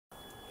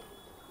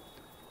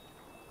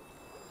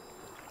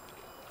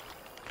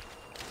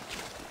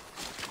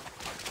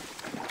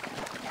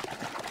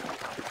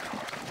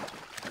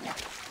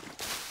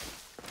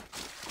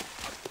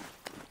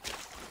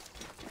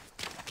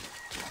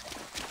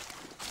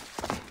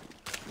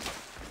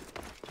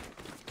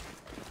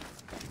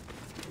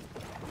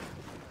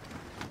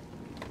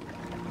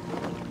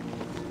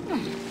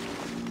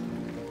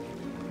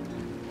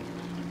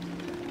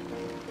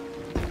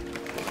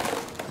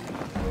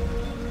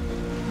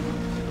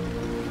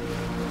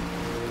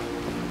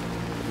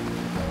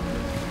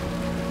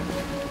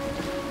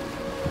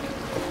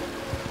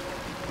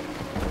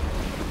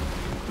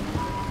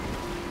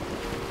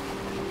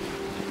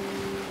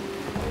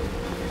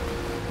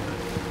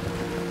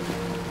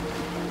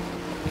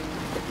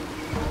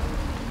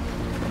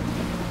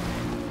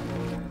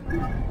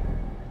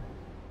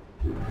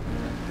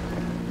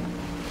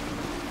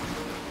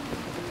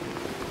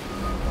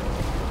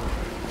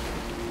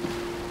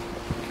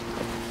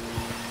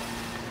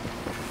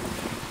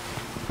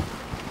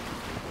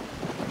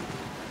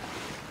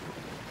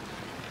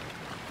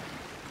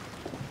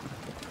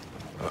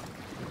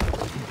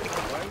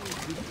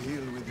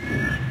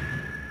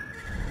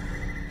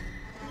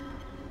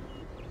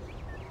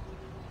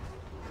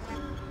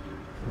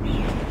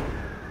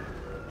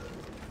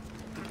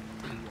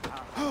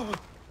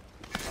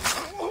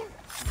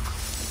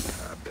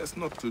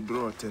not to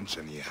draw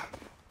attention here.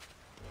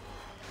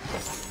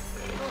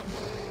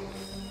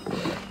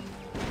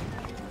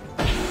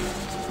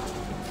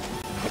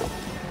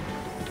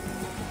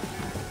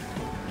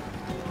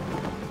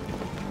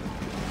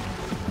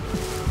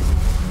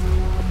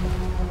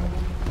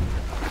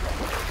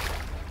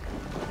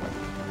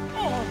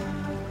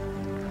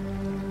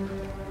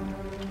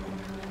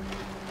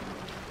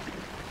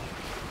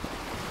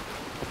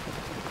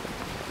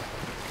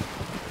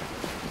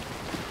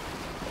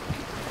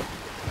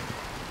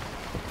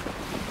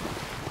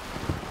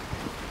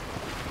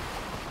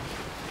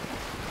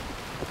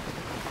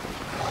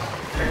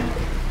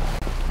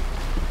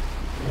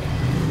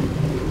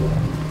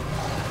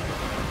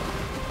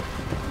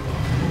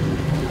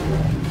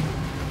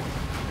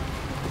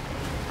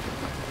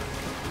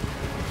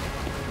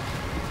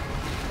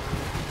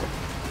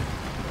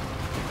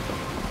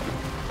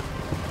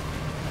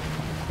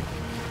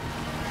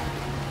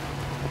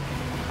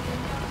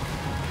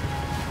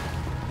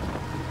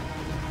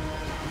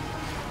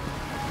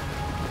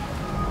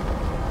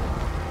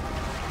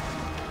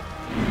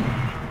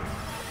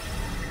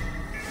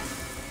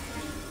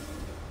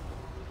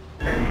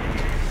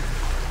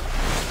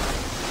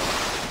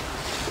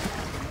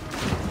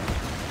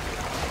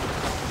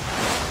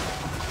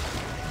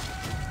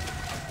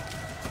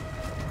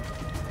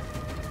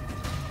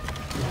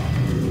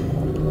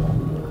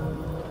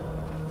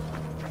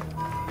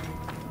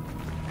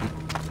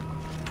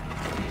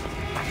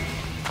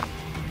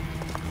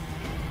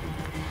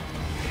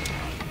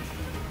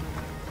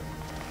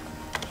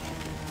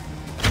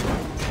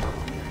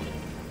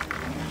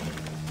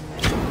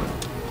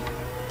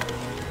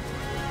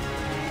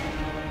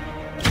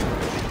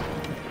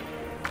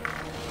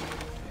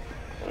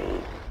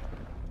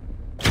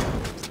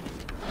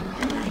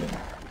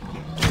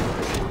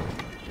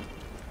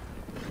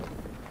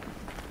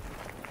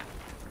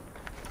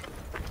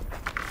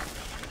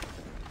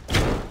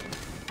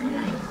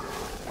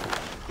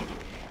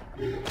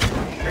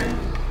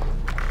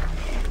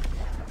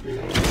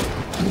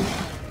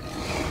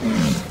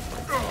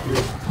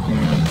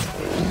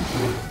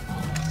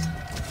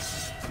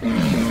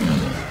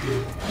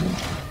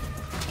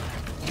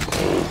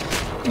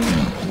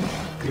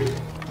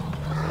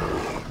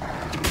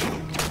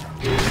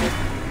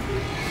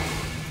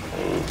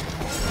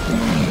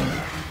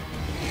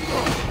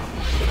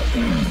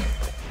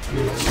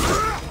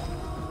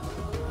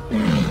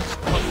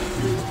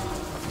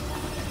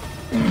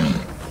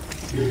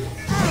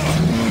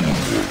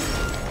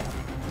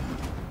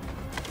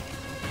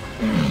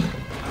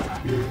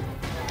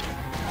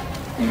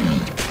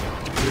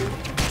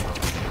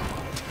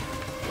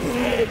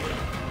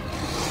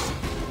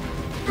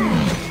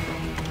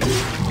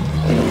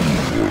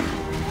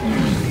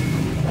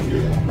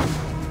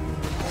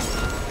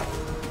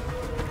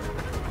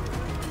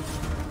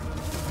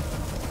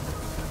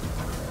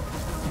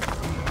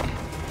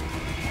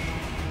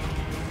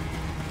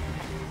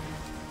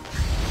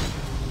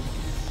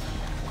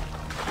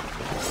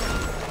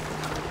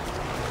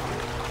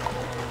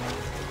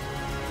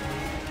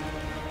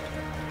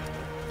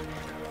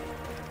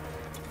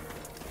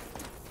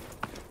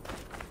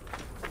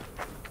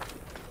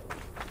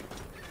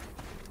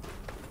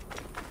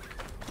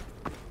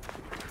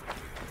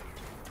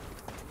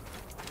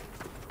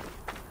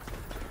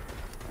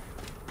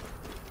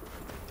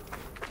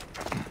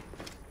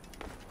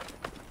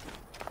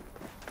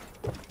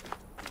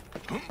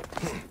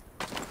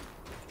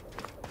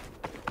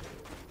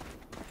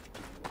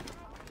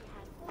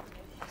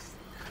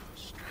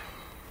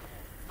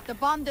 The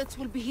bandits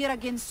will be here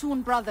again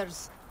soon,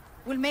 brothers.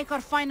 We'll make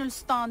our final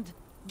stand.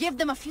 Give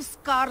them a few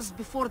scars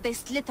before they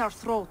slit our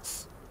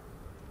throats.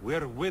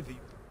 We're with you.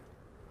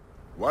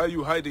 Why are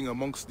you hiding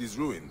amongst these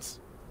ruins?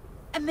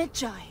 A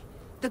Medjay.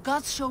 The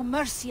gods show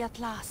mercy at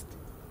last.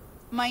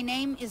 My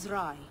name is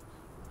Rai,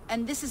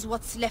 and this is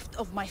what's left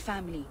of my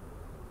family.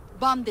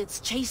 Bandits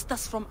chased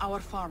us from our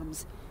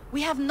farms.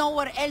 We have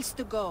nowhere else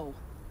to go.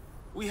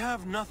 We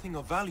have nothing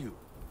of value.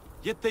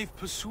 Yet they've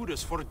pursued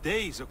us for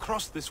days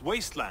across this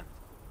wasteland.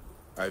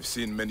 I've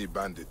seen many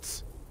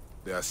bandits.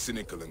 They are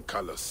cynical and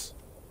callous.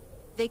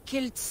 They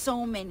killed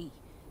so many.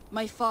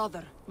 My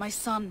father, my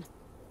son.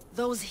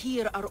 Those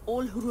here are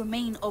all who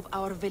remain of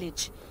our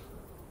village.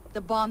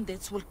 The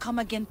bandits will come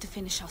again to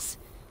finish us.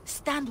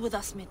 Stand with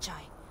us,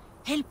 Medjay.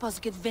 Help us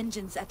get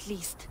vengeance at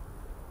least.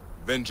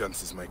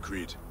 Vengeance is my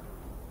creed.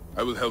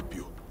 I will help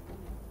you.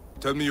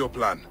 Tell me your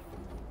plan.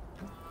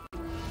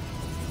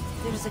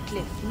 There is a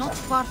cliff not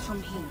far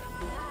from here.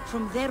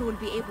 From there we'll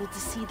be able to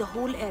see the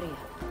whole area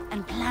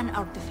and plan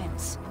our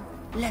defense.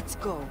 Let's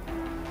go.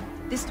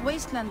 This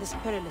wasteland is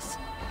perilous.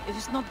 If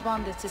it's not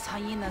bandits, it's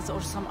hyenas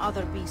or some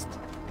other beast.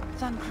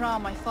 Thank Ra,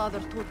 my father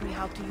taught me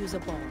how to use a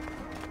bow.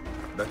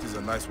 That is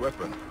a nice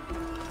weapon.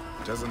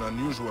 It has an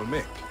unusual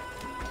make.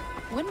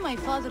 When my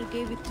father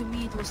gave it to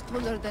me, it was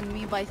taller than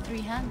me by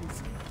 3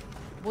 hands.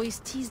 Boys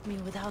teased me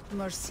without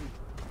mercy.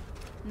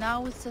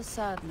 Now it's a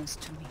sadness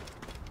to me.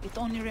 It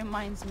only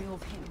reminds me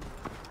of him.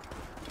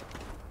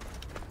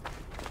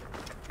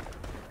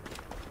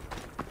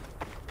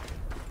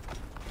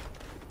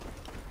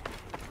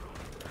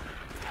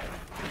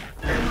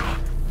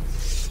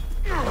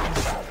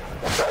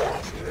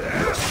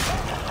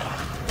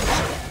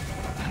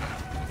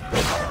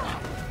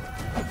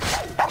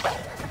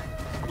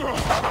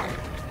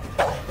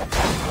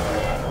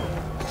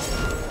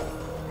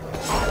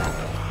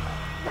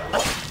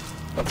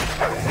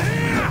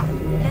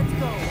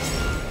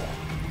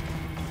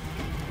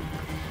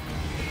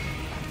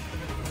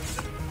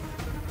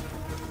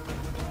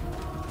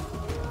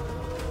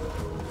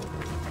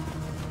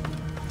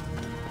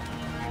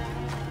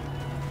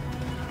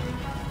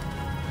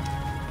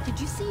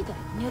 see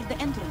that near the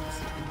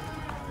entrance?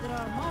 There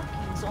are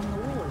markings on the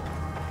wall.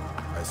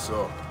 I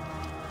saw.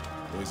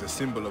 There is a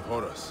symbol of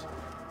Horus,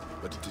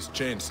 but it is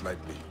changed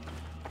slightly.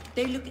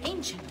 They look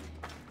ancient.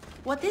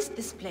 What is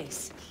this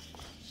place?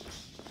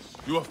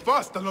 You are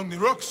fast along the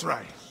rocks,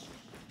 Rai.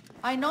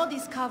 I know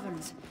these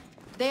caverns.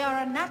 They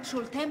are a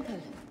natural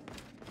temple.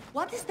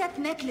 What is that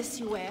necklace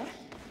you wear?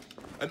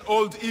 An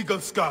old eagle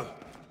skull.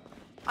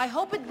 I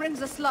hope it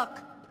brings us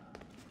luck.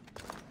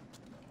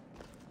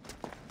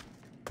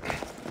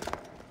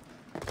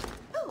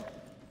 Oh.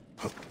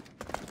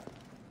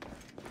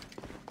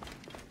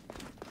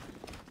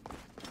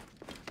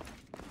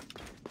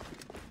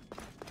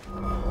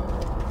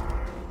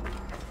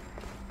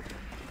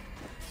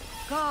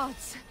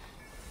 Gods,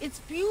 it's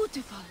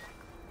beautiful.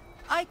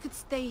 I could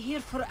stay here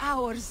for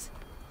hours.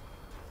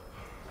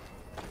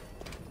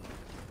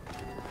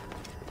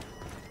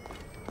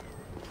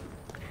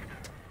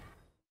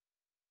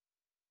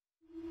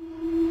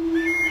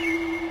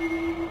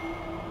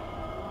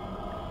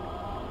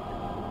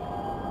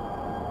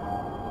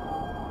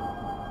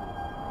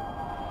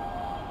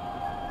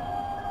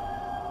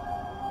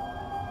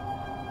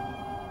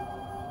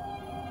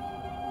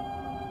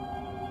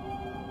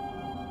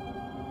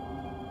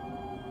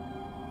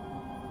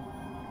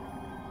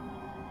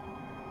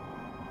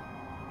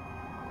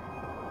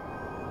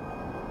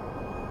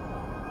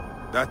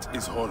 That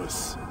is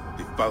Horus,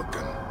 the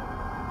Falcon,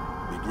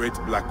 the Great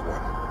Black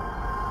One,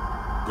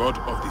 God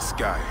of the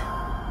sky.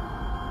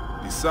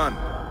 The sun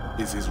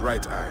is his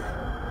right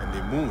eye, and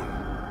the moon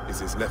is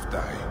his left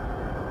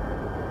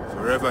eye.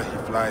 Forever he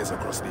flies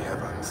across the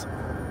heavens,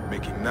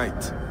 making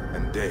night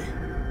and day.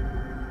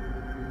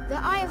 The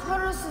Eye of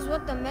Horus is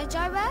what the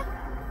Medjay wear?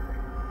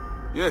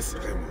 Yes,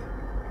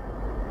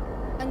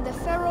 Remu. And the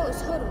Pharaoh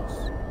is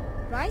Horus,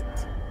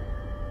 right?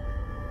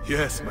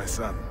 Yes, my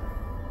son.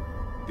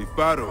 The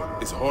Pharaoh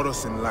is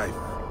Horus in life,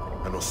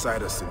 and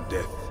Osiris in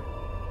death.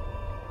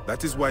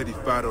 That is why the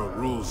Pharaoh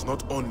rules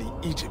not only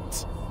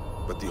Egypt,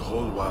 but the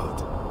whole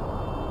world.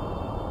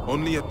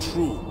 Only a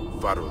true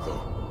Pharaoh,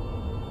 though.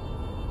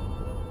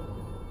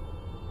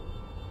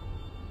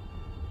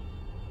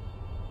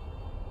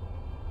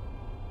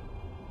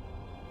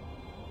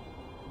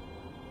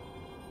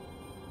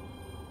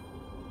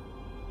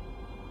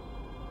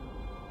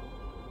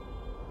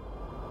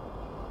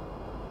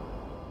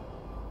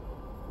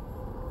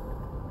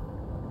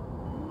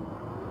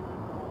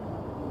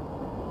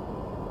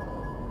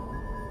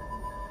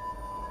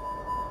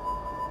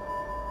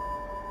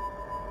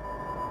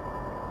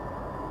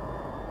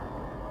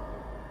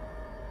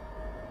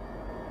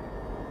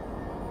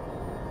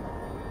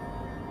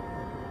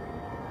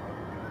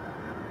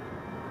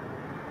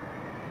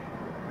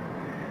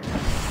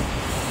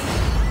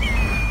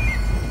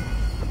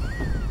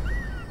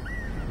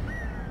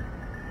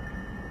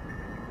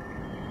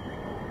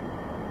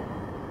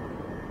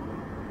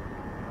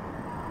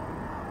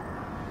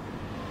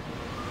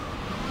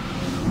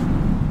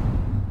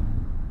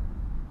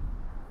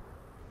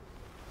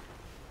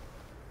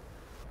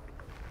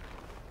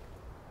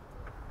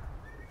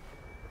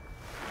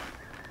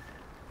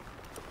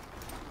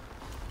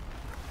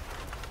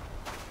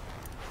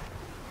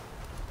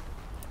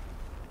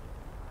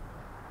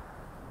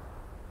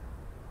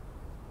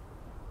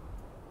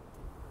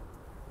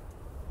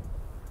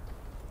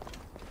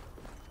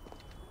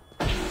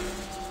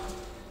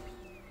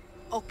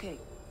 Okay,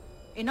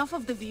 enough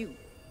of the view.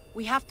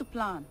 We have to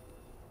plan.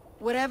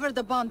 Wherever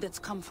the bandits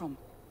come from,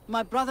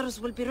 my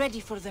brothers will be ready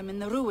for them in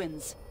the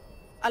ruins.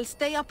 I'll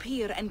stay up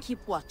here and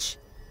keep watch.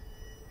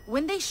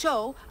 When they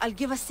show, I'll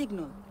give a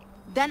signal.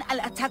 Then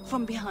I'll attack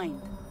from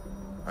behind.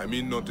 I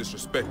mean no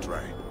disrespect,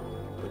 Rai,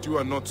 but you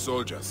are not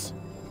soldiers.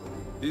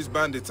 These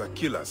bandits are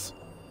killers.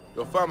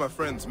 Your farmer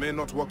friends may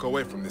not walk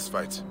away from this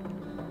fight.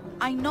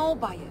 I know,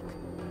 Bayek.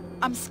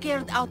 I'm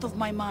scared out of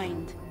my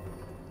mind.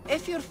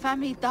 If your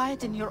family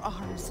died in your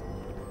arms,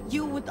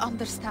 you would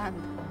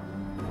understand.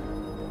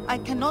 I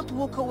cannot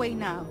walk away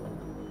now.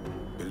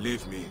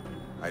 Believe me,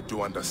 I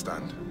do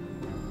understand.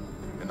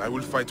 And I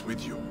will fight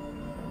with you.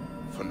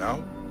 For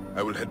now,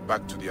 I will head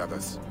back to the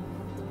others.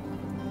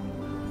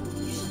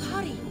 You should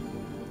hurry.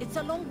 It's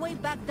a long way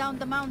back down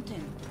the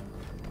mountain.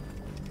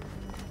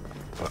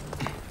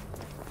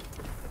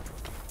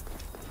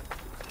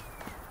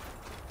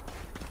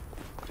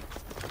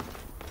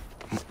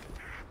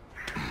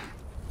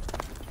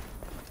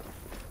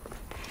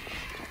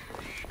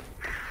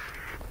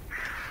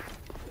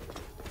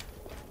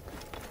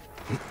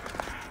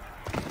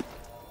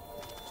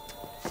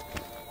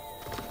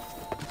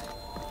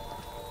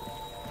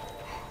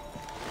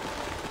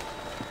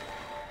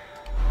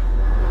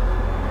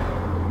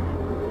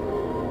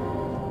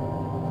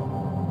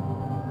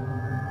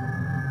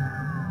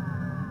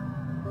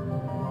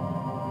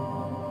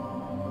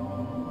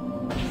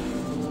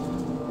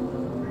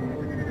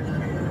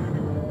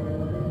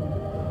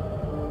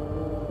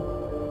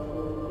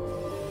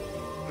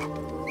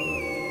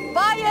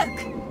 Bayek!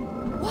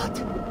 What?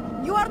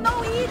 You are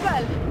no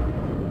eagle!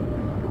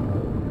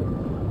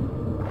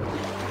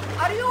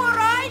 Are you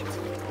alright?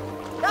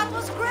 That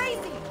was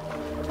crazy!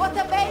 But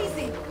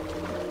amazing!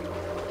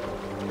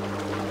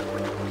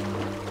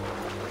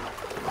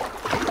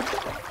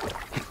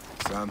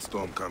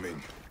 Sandstorm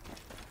coming.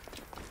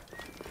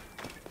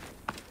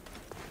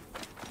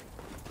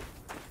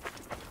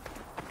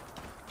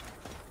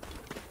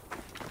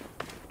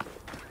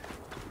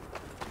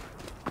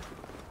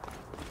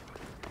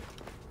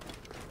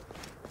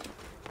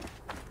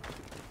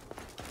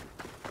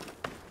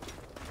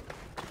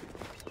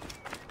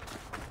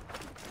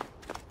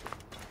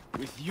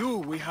 With you,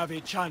 we have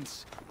a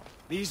chance.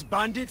 These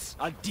bandits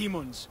are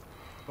demons.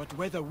 But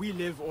whether we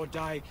live or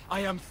die,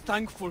 I am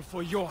thankful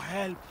for your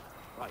help.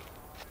 Right.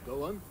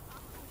 Go on.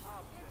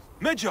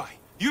 Medjay,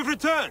 you've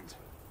returned!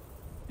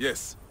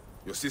 Yes.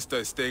 Your sister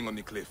is staying on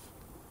the cliff.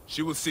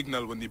 She will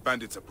signal when the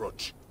bandits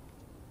approach.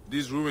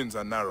 These ruins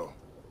are narrow.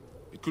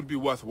 It could be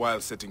worthwhile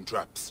setting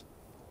traps.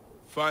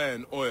 Fire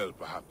and oil,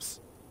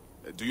 perhaps.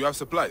 Do you have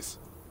supplies?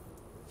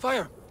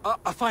 Fire!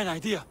 A fine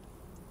idea.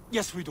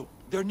 Yes, we do.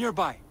 They're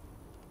nearby.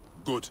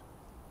 Good.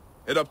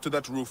 Head up to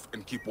that roof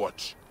and keep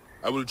watch.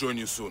 I will join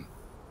you soon.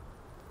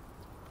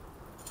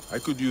 I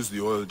could use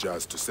the oil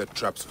jars to set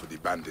traps for the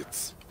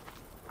bandits.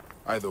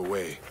 Either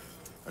way,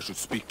 I should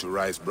speak to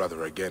Rai's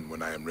brother again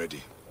when I am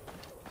ready.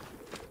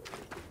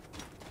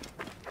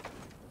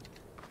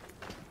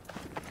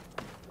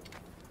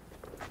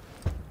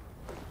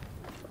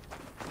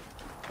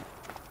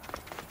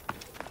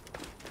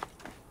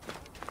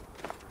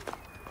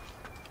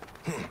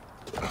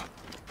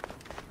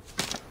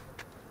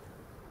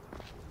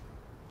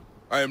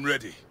 I am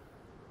ready.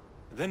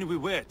 Then we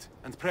wait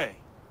and pray.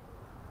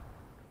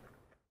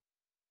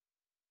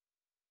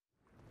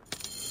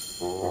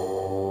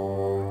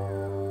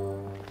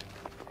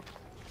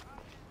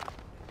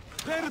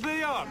 There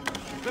they are!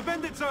 The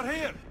bandits are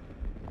here!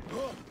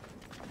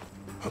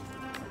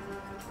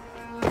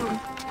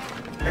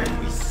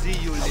 We see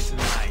you, little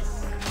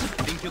mice.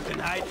 Think you can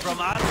hide from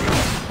us?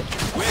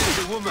 Where's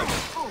the woman?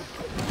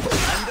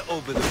 Hand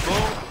over the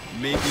bow,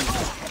 maybe...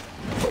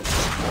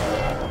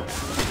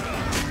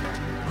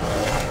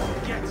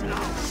 Get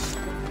out!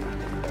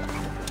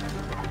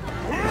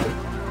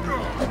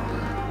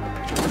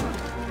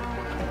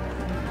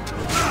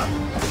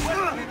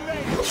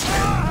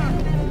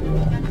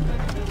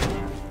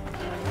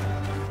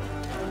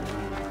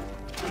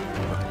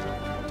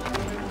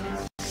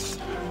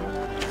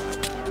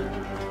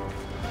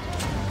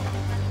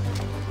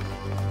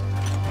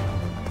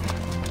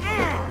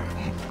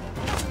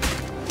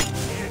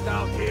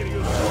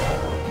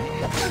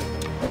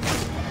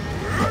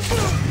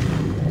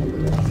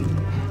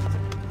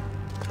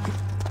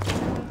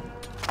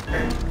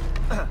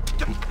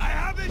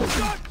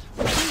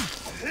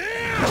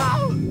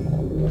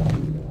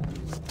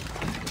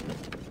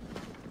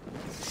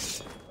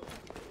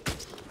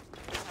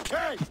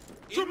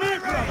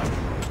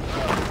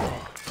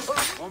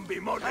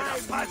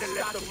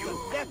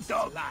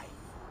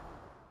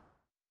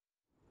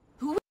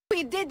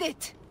 We did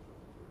it!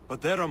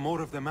 But there are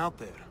more of them out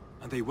there,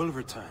 and they will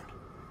return.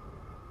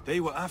 They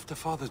were after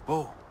Father's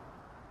bow.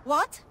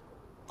 What?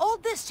 All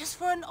this just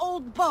for an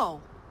old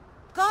bow?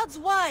 Gods,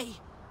 why?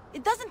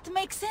 It doesn't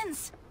make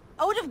sense.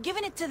 I would have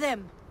given it to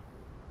them.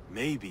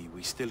 Maybe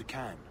we still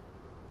can.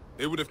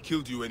 They would have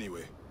killed you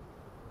anyway.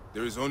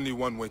 There is only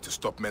one way to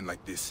stop men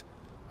like this.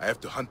 I have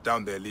to hunt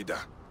down their leader.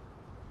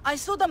 I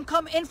saw them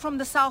come in from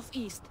the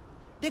southeast.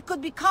 They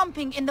could be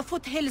camping in the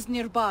foothills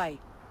nearby.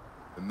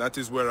 And that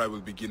is where I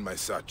will begin my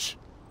search.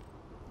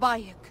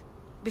 Bayek,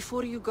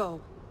 before you go,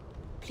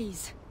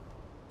 please,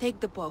 take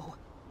the bow.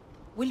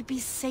 We'll be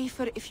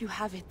safer if you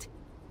have it.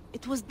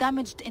 It was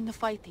damaged in the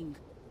fighting,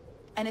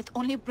 and it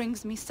only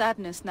brings me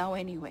sadness now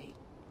anyway.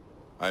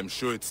 I'm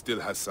sure it still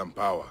has some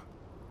power.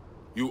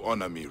 You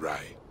honor me,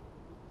 Rai.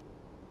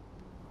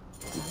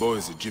 The bow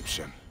is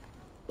Egyptian,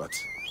 but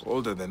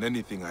older than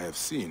anything I have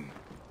seen.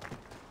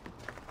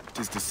 It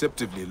is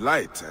deceptively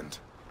light, and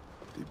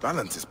the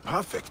balance is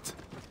perfect.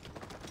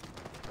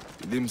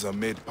 The limbs are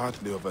made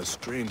partly of a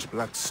strange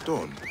black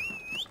stone.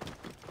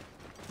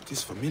 It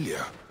is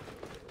familiar.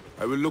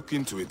 I will look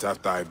into it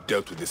after I've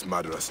dealt with this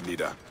murderous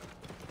leader.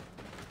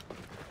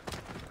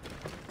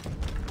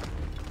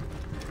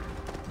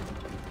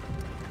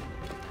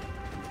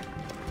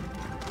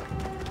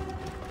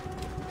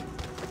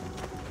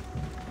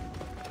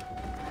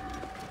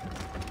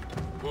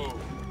 Whoa.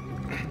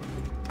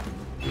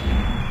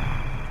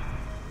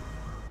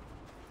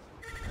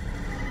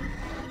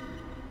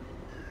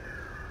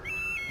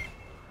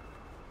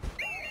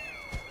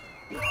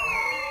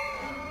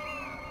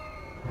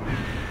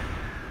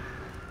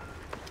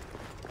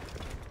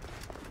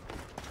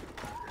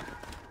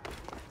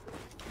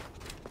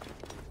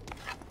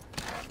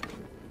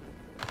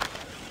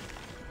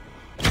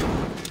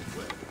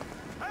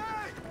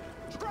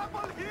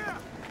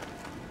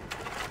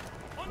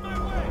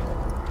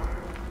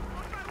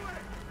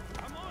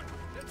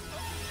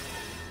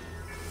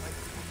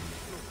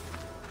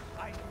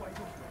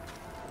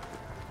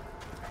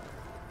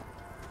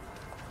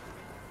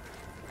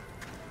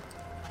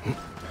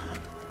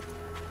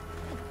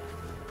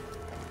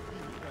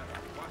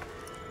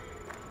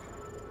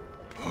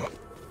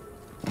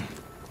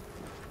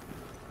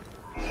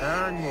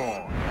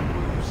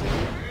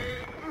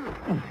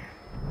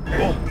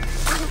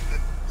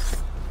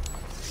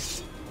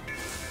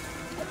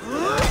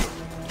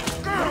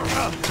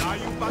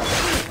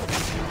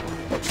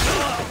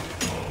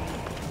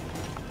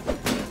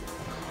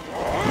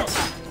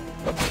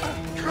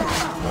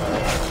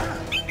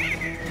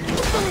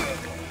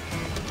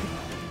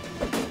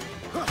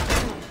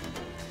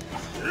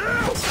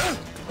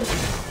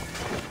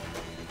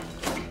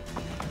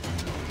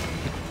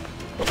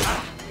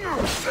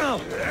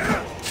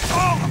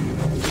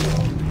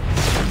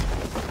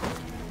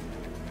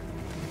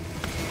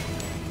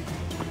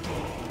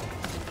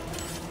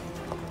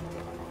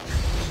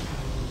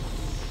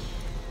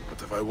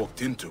 have I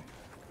walked into?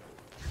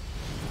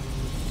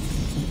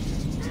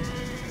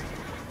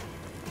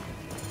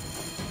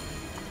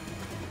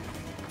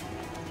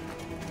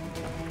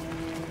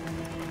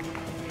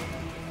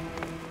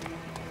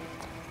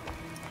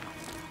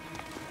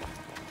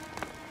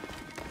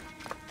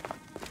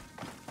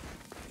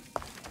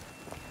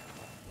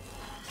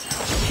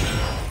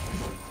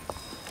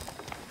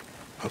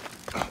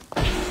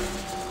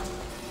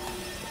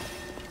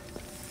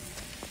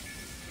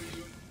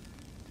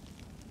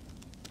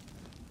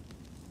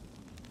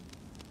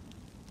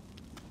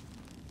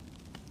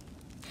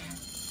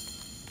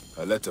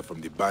 A letter from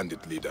the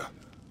bandit leader.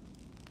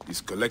 He's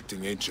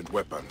collecting ancient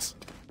weapons.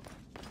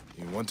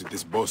 He wanted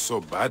this bow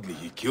so badly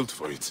he killed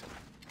for it.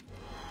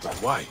 But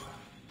why?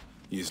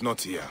 He is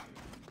not here.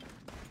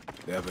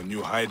 They have a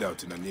new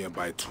hideout in a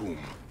nearby tomb.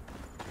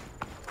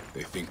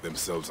 They think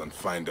themselves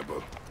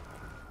unfindable.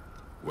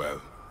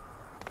 Well...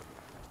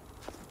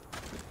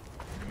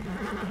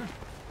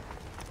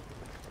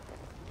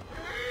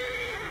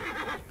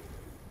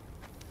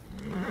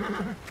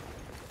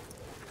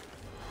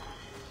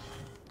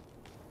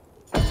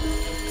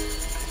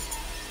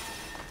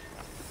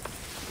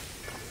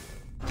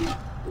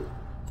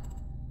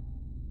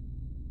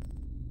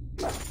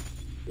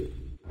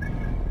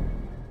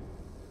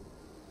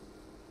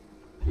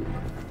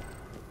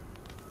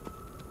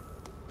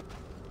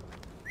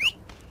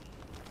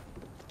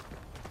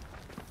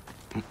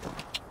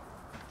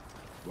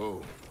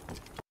 Whoa.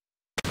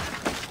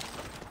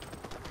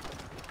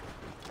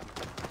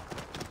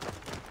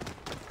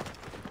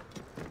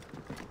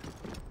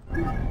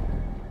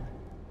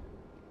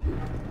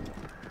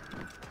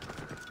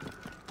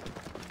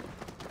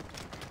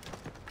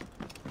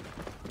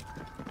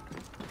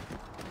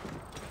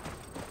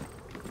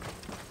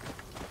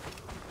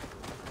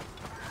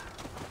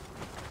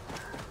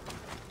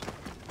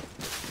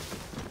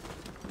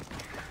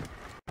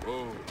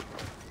 Whoa.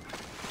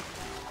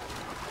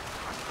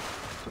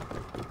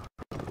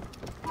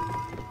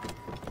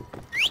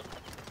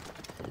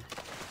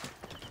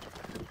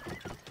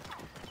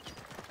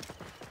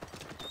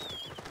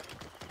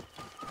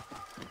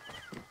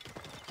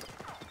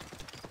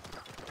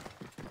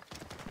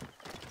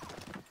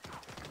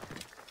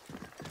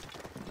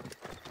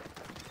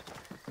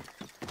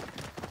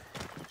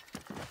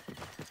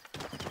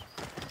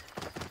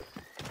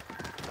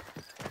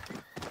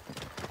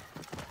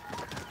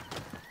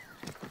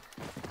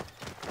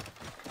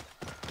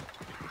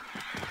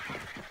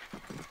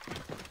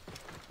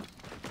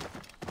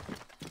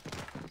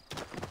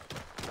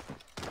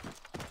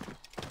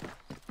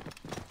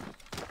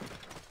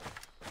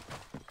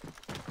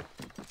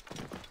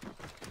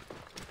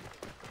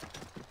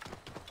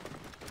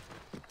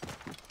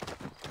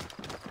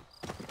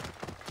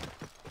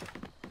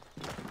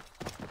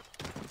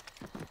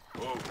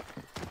 Whoa.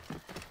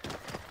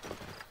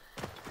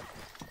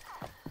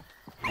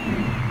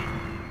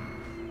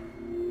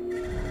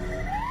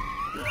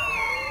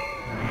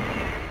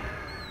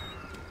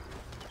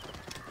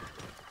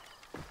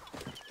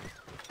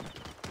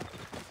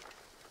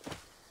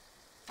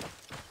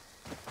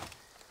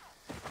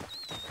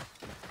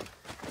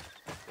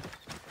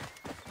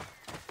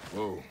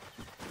 Whoa.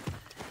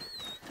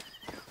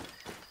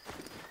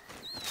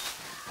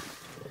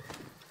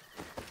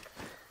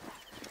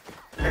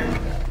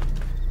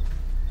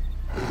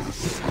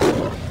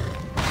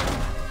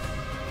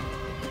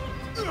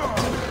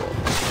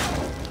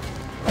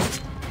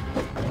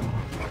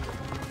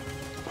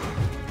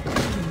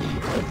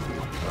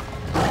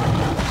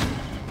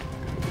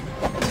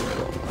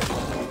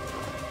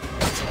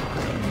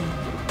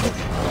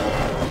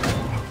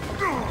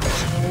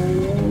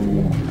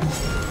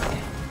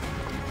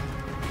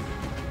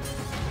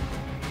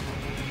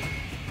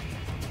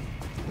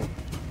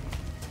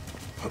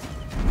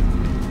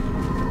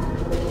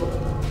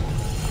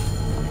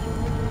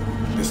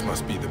 This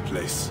must be the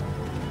place.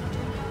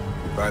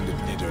 The bandit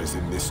leader is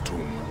in this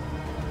tomb.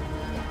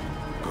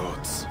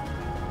 Gods.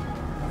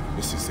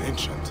 This is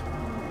ancient.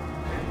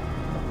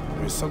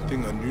 There is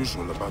something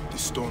unusual about the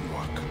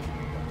stonework.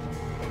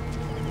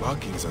 The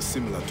markings are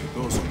similar to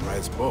those on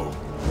Rai's bow.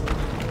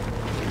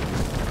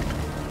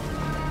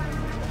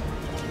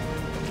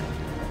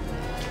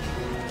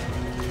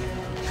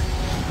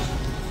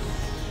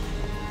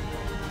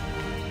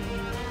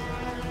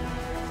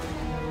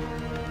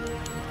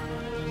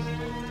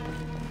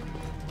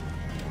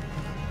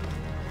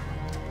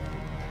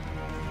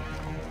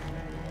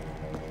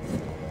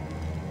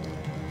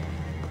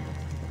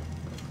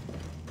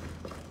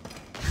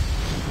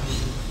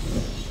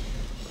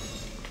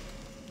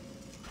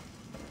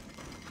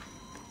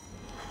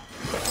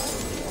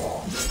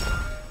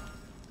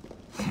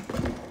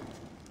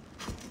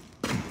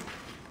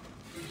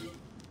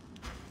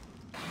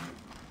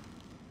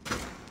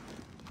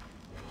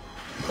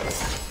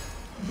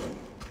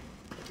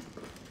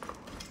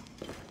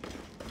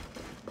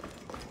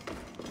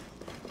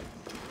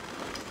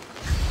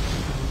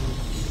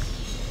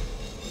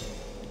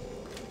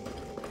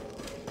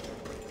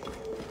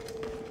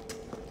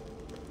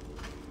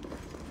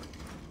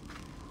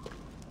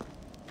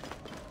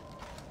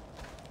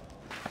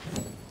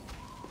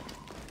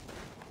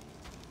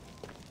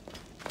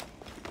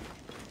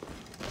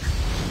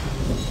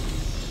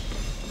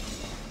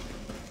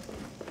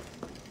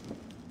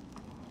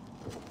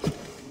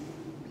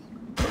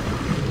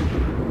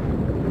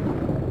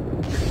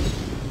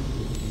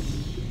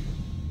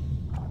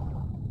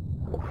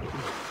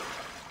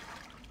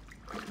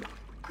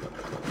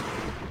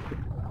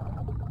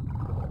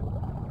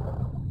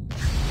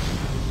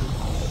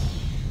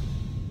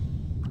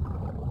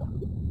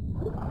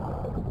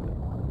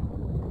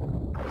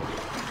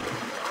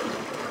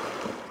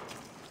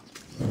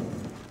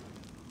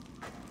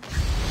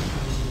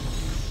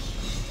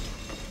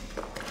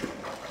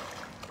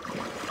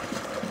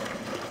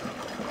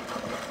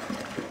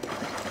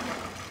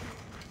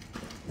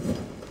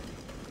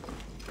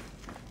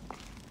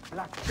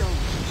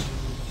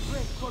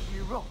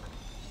 rock.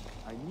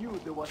 I knew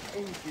there was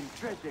ancient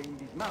treasure in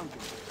these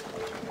mountains.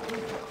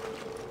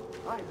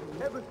 I've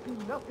never seen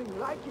nothing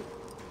like it.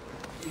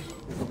 This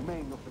is the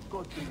domain of the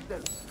gods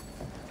themselves.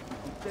 We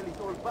could sell it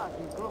all back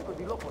in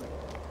Crocodilopolis.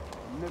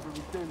 Never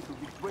return to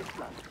this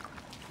wasteland.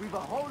 We've a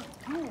whole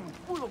tomb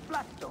full of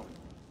blackstone.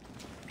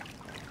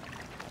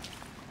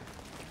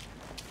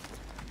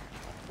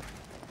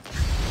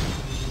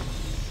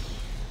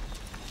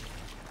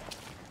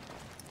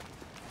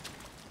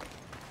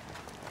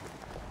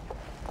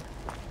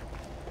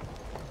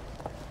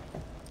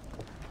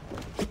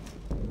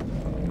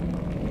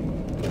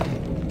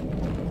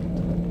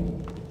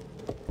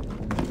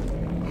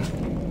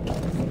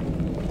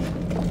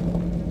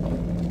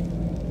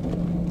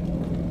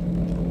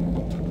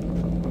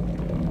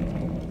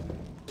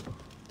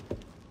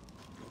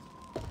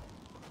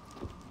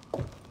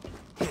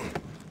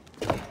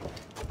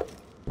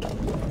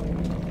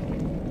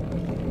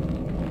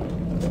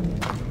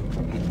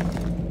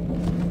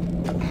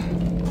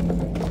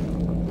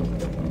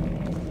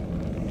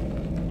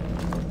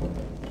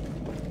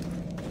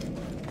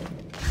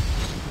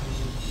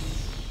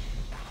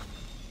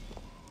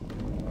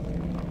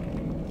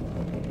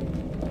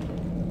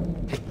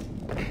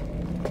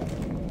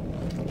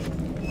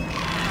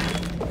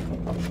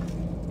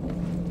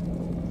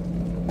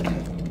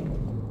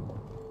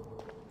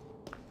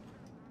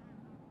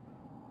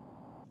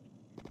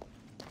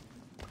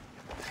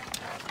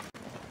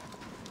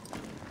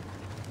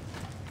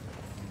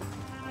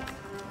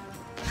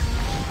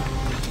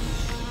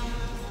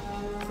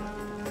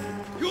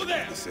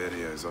 This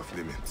area is off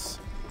limits.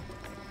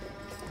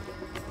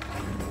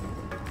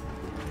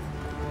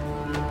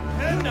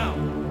 And now!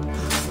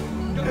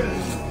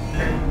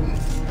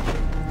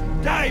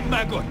 Die,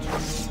 maggot!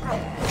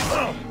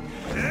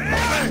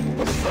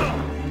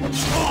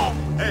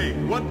 Hey,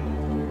 what?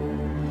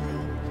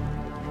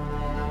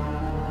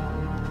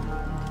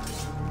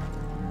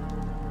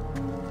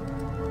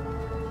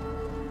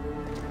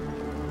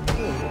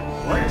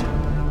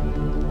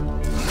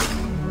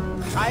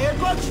 I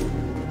got you!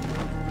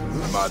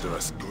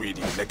 Murderous,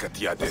 greedy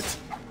Nekatiadet.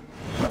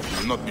 He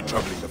will not be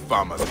troubling the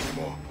farmers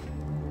anymore.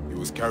 He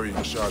was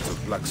carrying shards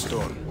of black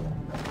stone,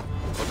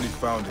 probably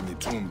found in the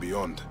tomb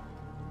beyond.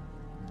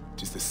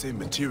 It is the same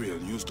material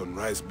used on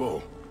Rai's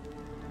bow.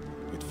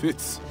 It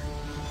fits.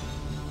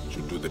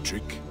 Should do the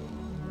trick.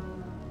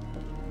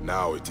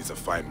 Now it is a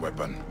fine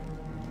weapon.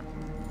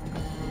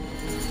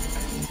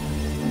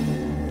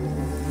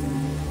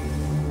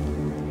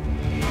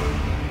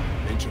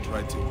 Ancient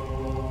writing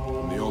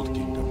from the Old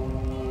Kingdom.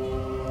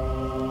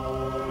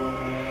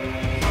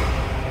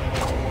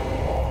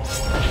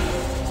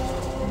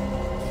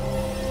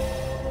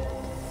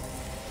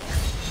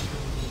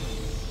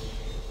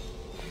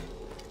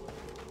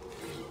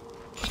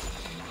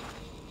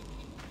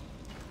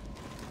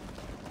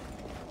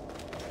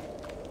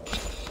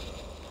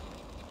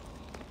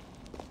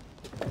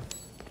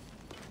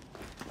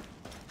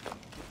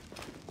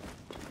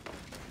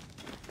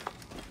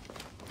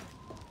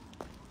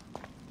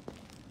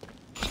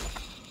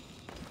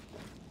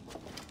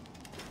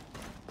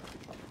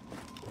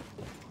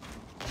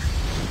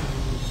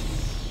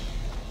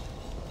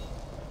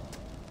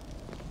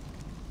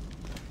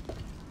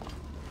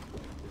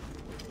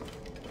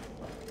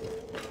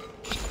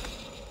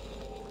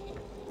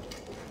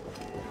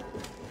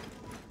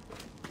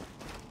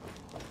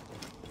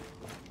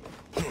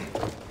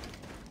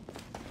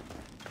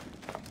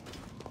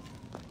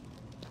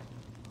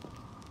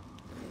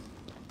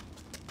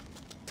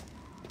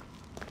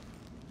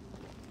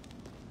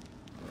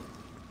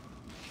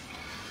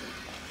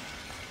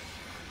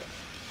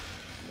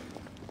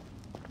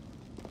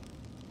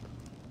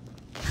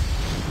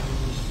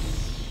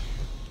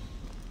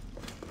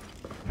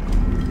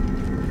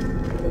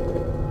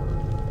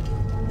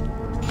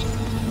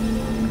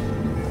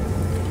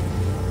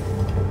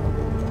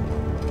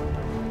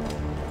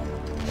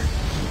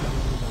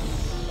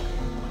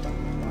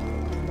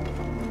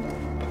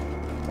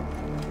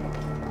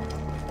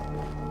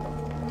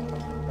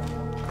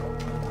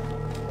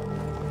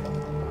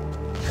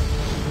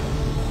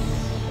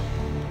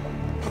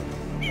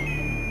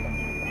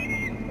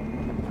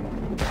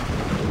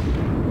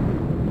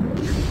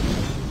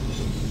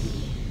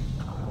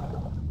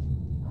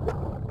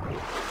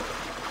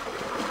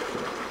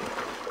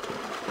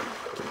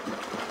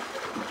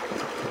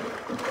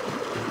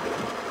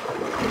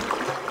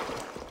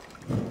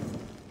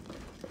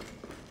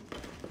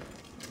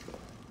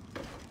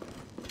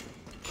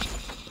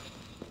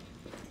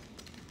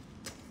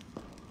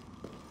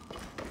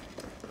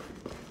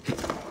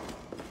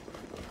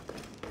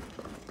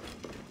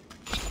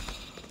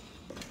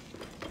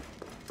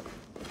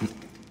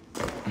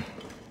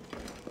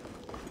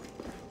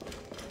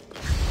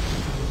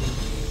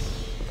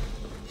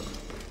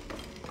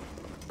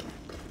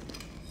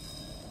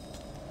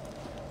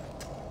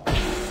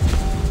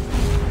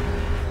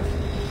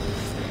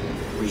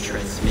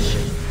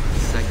 Retransmission,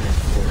 segment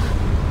 4,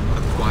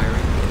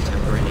 acquiring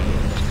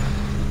contemporaneity.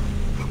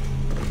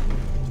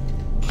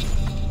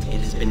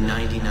 It has been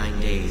 99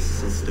 days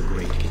since the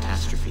Great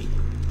Catastrophe.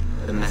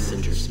 the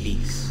messenger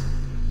speaks.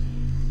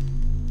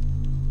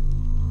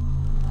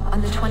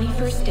 On the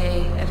 21st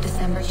day of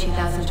December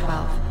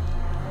 2012,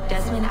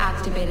 Desmond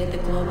activated the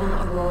global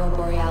Aurora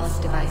Borealis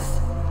device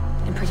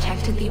and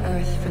protected the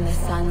Earth from the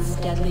Sun's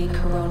deadly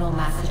coronal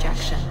mass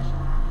ejection.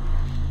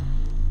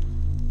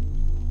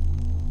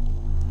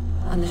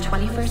 On the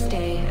 21st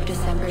day of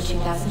December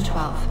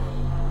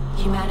 2012,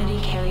 humanity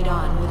carried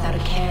on without a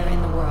care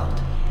in the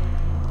world.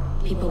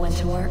 People went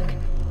to work,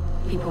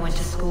 people went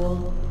to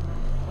school,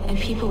 and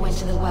people went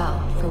to the well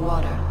for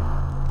water.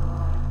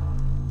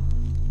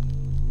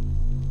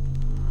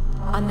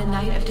 On the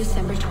night of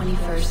December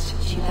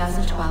 21st,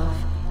 2012,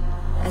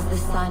 as the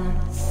sun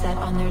set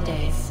on their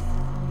days,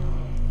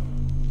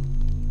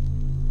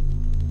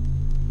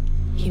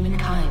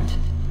 humankind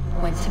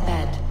went to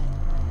bed.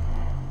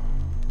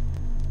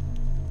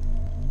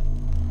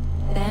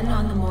 Then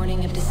on the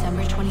morning of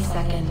December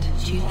 22nd,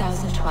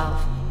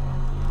 2012,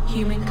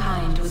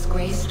 humankind was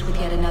graced with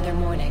yet another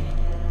morning.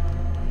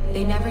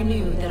 They never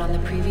knew that on the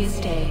previous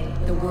day,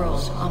 the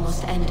world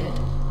almost ended.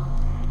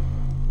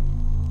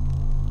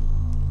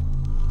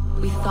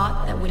 We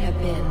thought that would have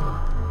been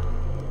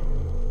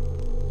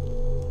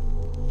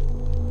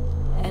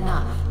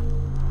enough.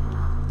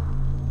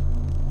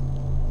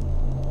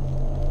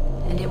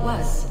 And it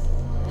was,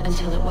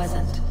 until it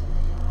wasn't.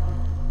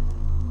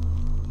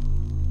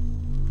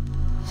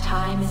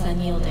 Time is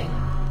unyielding.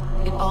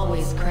 It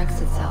always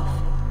corrects itself.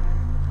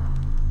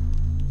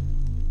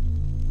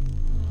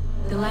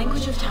 The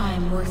language of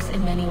time works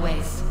in many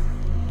ways,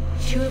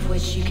 two of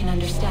which you can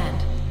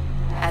understand,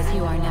 as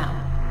you are now.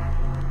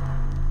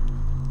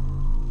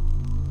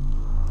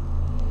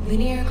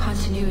 Linear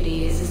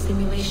continuity is a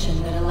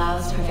simulation that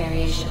allows for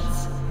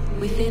variations.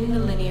 Within the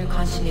linear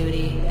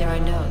continuity, there are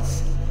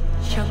nodes,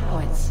 choke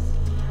points,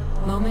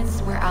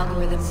 moments where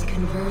algorithms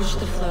converge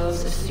the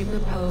flows of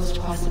superposed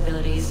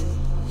possibilities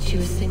to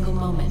a single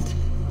moment,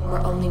 where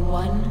only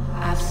one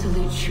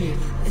absolute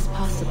truth is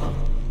possible.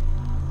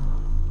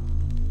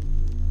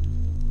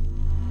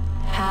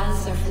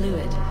 Paths are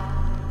fluid,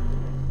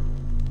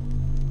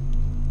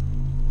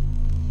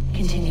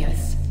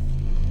 continuous.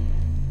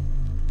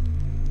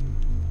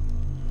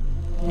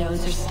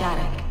 Nodes are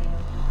static,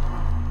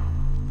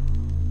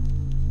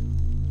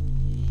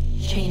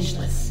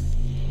 changeless.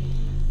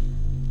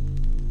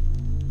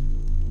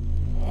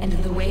 And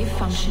the wave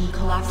function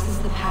collapses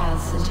the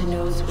paths into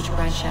nodes which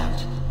branch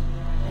out,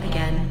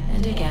 again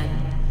and again,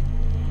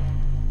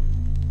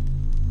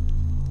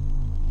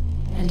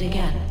 and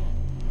again.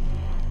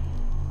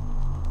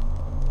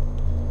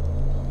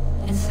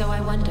 And so I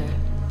wonder,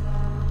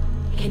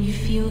 can you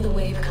feel the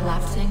wave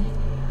collapsing,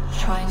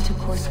 trying to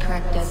course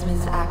correct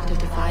Desmond's act of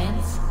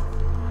defiance?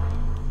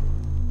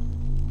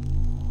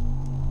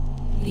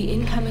 The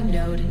incoming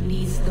node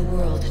needs the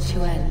world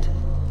to end.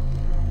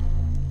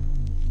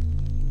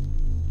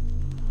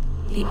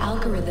 The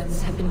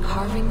algorithms have been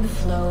carving the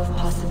flow of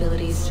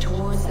possibilities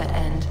towards that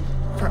end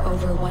for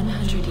over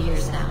 100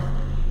 years now.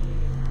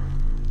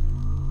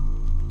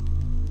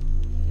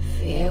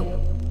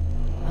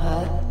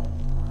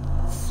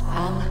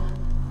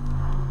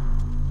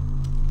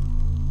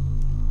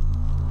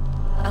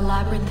 A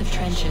labyrinth of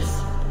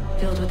trenches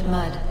filled with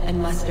mud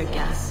and mustard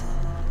gas.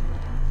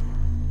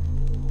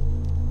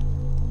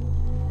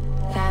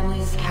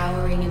 Families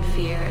cowering in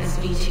fear as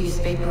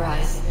V2s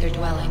vaporize their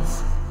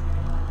dwellings.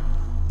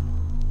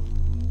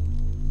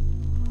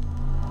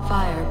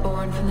 Fire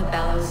born from the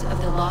bellows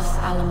of the Los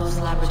Alamos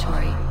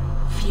laboratory,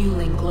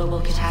 fueling global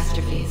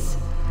catastrophes.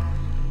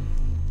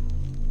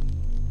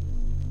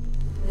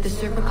 The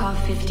Serpukov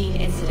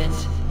 15 incident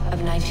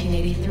of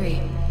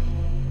 1983.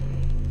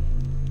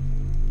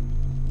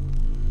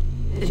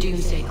 The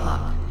Doomsday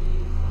Clock,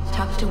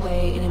 tucked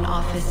away in an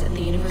office at the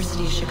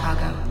University of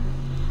Chicago,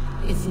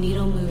 its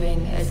needle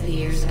moving as the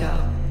years go.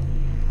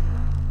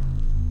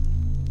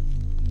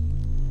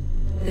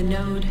 The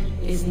node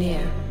is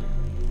near.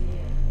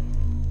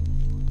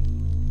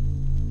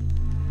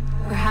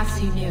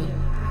 Perhaps you knew.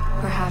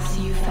 Perhaps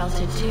you felt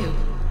it too.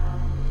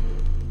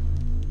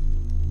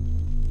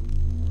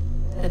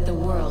 That the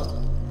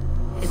world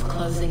is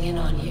closing in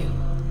on you.